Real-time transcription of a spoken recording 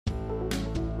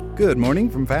Good morning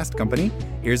from Fast Company.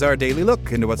 Here's our daily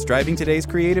look into what's driving today's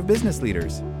creative business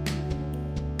leaders.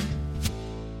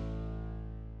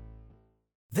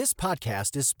 This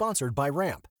podcast is sponsored by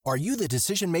Ramp. Are you the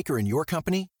decision maker in your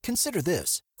company? Consider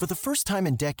this. For the first time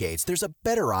in decades, there's a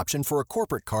better option for a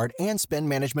corporate card and spend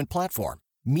management platform.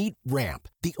 Meet Ramp,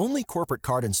 the only corporate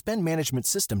card and spend management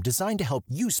system designed to help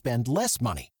you spend less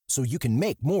money so you can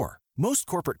make more. Most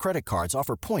corporate credit cards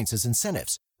offer points as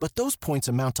incentives, but those points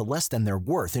amount to less than their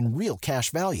worth in real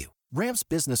cash value. Ramp's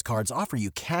business cards offer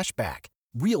you cash back,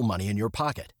 real money in your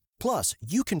pocket. Plus,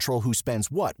 you control who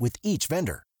spends what with each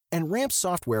vendor. And Ramp's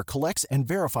software collects and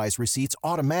verifies receipts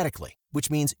automatically, which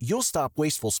means you'll stop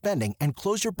wasteful spending and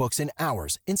close your books in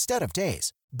hours instead of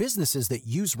days. Businesses that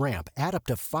use Ramp add up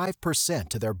to 5%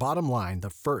 to their bottom line the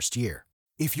first year.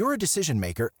 If you're a decision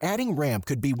maker, adding Ramp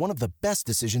could be one of the best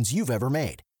decisions you've ever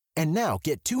made. And now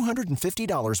get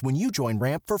 $250 when you join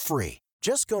Ramp for free.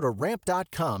 Just go to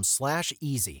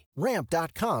ramp.com/easy.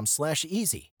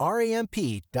 Ramp.com/easy.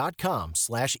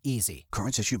 RAMP.com/easy.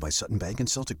 Cards issued by Sutton Bank and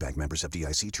Celtic Bank, members of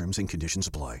FDIC. Terms and conditions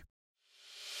apply.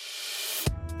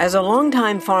 As a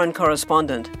longtime foreign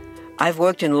correspondent, I've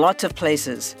worked in lots of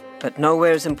places, but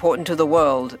nowhere as important to the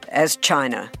world as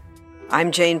China.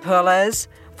 I'm Jane Perlez,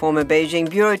 former Beijing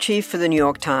bureau chief for the New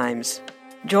York Times.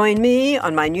 Join me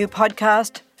on my new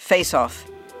podcast, Face Off,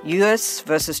 U.S.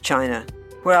 versus China,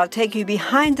 where I'll take you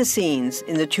behind the scenes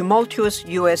in the tumultuous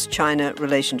U.S.-China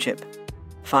relationship.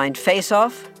 Find Face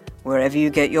Off wherever you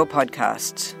get your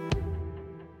podcasts.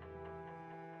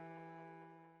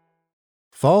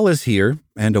 Fall is here,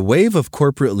 and a wave of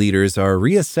corporate leaders are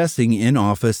reassessing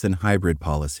in-office and hybrid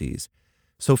policies,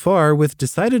 so far with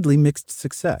decidedly mixed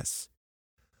success.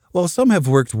 While some have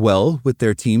worked well with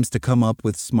their teams to come up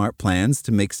with smart plans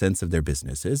to make sense of their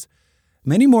businesses,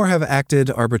 many more have acted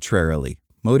arbitrarily,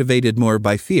 motivated more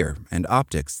by fear and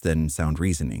optics than sound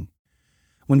reasoning.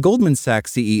 When Goldman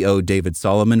Sachs CEO David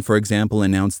Solomon, for example,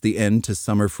 announced the end to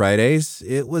summer Fridays,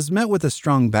 it was met with a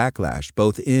strong backlash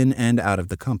both in and out of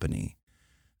the company.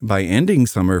 By ending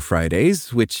summer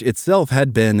Fridays, which itself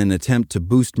had been an attempt to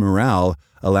boost morale,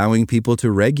 allowing people to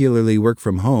regularly work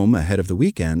from home ahead of the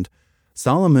weekend,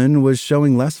 Solomon was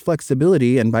showing less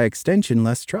flexibility and by extension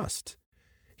less trust.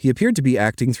 He appeared to be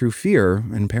acting through fear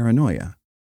and paranoia.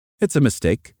 It's a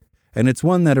mistake, and it's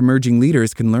one that emerging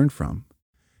leaders can learn from.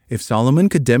 If Solomon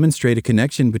could demonstrate a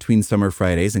connection between summer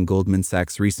Fridays and Goldman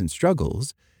Sachs' recent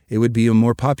struggles, it would be a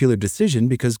more popular decision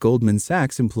because Goldman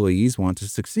Sachs employees want to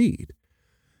succeed.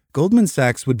 Goldman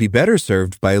Sachs would be better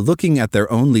served by looking at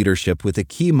their own leadership with a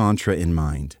key mantra in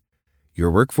mind.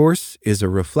 Your workforce is a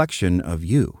reflection of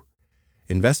you.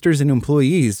 Investors and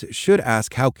employees should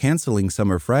ask how canceling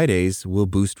summer Fridays will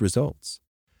boost results.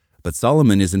 But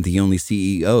Solomon isn't the only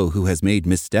CEO who has made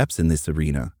missteps in this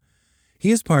arena.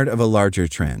 He is part of a larger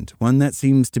trend, one that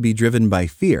seems to be driven by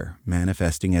fear,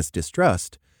 manifesting as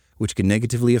distrust, which can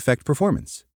negatively affect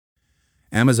performance.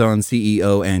 Amazon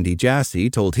CEO Andy Jassy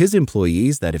told his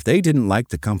employees that if they didn't like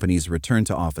the company's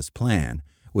return-to-office plan,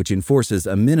 which enforces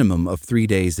a minimum of 3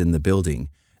 days in the building,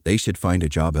 they should find a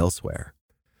job elsewhere.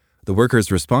 The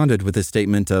workers responded with a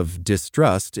statement of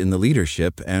distrust in the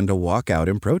leadership and a walkout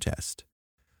in protest.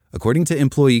 According to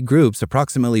employee groups,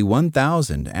 approximately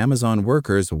 1,000 Amazon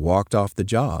workers walked off the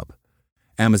job.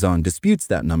 Amazon disputes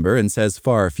that number and says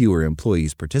far fewer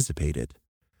employees participated.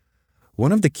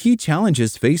 One of the key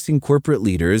challenges facing corporate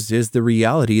leaders is the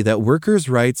reality that workers'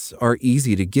 rights are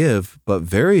easy to give but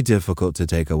very difficult to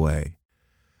take away.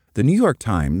 The New York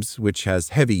Times, which has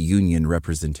heavy union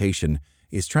representation,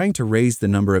 is trying to raise the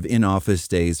number of in-office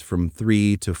days from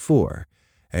 3 to 4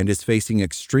 and is facing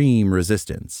extreme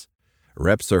resistance.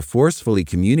 Reps are forcefully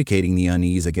communicating the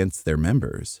unease against their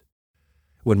members.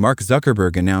 When Mark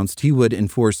Zuckerberg announced he would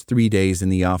enforce 3 days in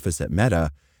the office at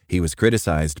Meta, he was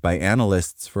criticized by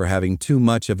analysts for having too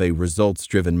much of a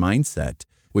results-driven mindset,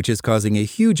 which is causing a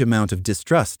huge amount of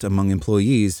distrust among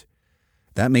employees.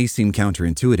 That may seem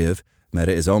counterintuitive.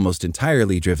 Meta is almost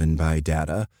entirely driven by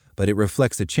data, but it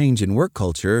reflects a change in work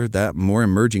culture that more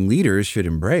emerging leaders should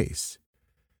embrace.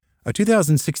 A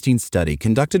 2016 study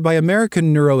conducted by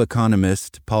American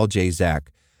neuroeconomist Paul J.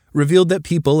 Zak revealed that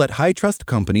people at high-trust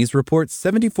companies report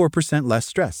 74% less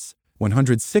stress,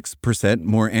 106%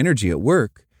 more energy at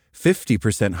work,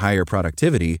 50% higher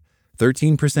productivity,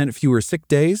 13% fewer sick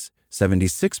days,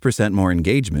 76% more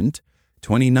engagement,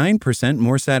 29%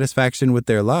 more satisfaction with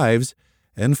their lives,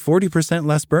 and 40%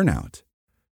 less burnout.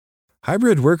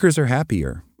 Hybrid workers are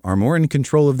happier, are more in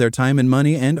control of their time and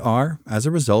money, and are, as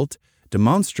a result,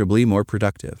 demonstrably more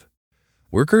productive.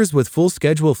 Workers with full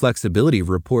schedule flexibility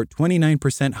report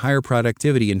 29% higher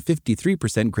productivity and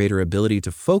 53% greater ability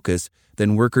to focus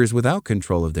than workers without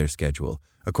control of their schedule,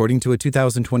 according to a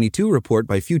 2022 report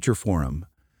by Future Forum.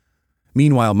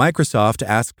 Meanwhile, Microsoft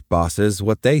asked bosses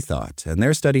what they thought, and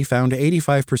their study found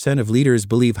 85% of leaders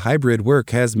believe hybrid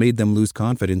work has made them lose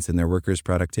confidence in their workers'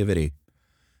 productivity.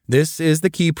 This is the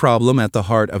key problem at the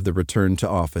heart of the return to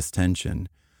office tension.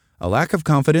 A lack of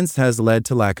confidence has led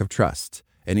to lack of trust,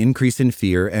 an increase in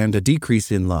fear, and a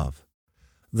decrease in love.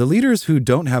 The leaders who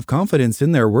don't have confidence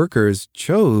in their workers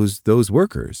chose those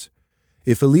workers.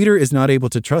 If a leader is not able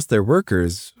to trust their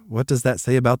workers, what does that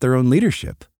say about their own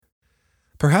leadership?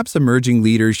 Perhaps emerging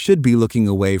leaders should be looking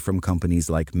away from companies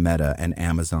like Meta and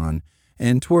Amazon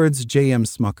and towards J.M.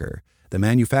 Smucker, the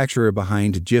manufacturer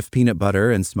behind Jif peanut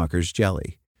butter and Smucker's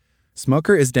jelly.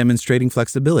 Smucker is demonstrating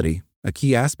flexibility, a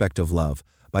key aspect of love,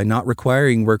 by not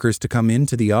requiring workers to come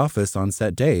into the office on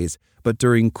set days, but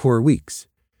during core weeks.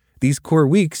 These core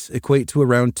weeks equate to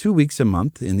around 2 weeks a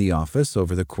month in the office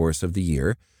over the course of the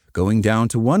year, going down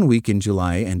to 1 week in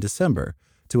July and December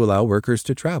to allow workers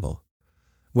to travel.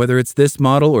 Whether it's this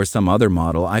model or some other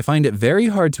model, I find it very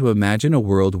hard to imagine a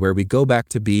world where we go back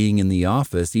to being in the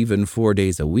office even 4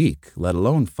 days a week, let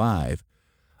alone 5.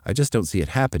 I just don't see it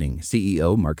happening,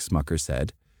 CEO Mark Smucker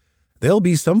said. There'll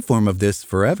be some form of this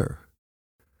forever.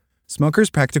 Smucker's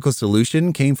practical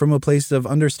solution came from a place of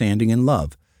understanding and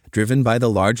love, driven by the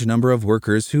large number of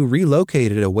workers who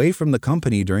relocated away from the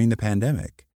company during the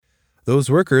pandemic. Those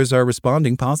workers are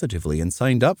responding positively and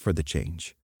signed up for the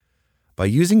change. By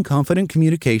using confident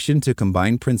communication to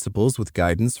combine principles with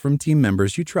guidance from team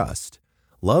members you trust,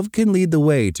 love can lead the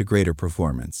way to greater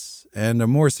performance and a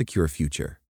more secure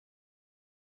future.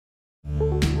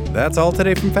 That's all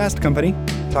today from Fast Company.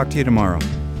 Talk to you tomorrow.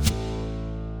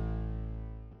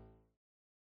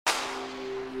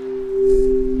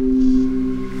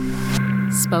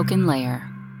 Spoken Layer.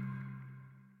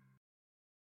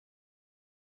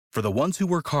 For the ones who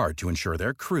work hard to ensure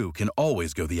their crew can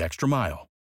always go the extra mile,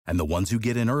 and the ones who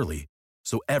get in early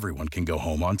so everyone can go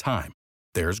home on time,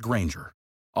 there's Grainger,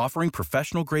 offering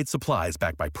professional-grade supplies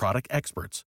backed by product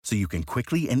experts so you can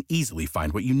quickly and easily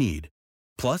find what you need.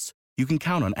 Plus, you can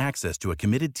count on access to a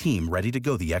committed team ready to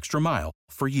go the extra mile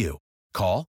for you.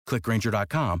 Call, click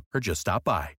Grainger.com, or just stop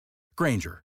by.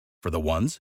 Grainger, for the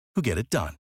ones who get it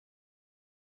done.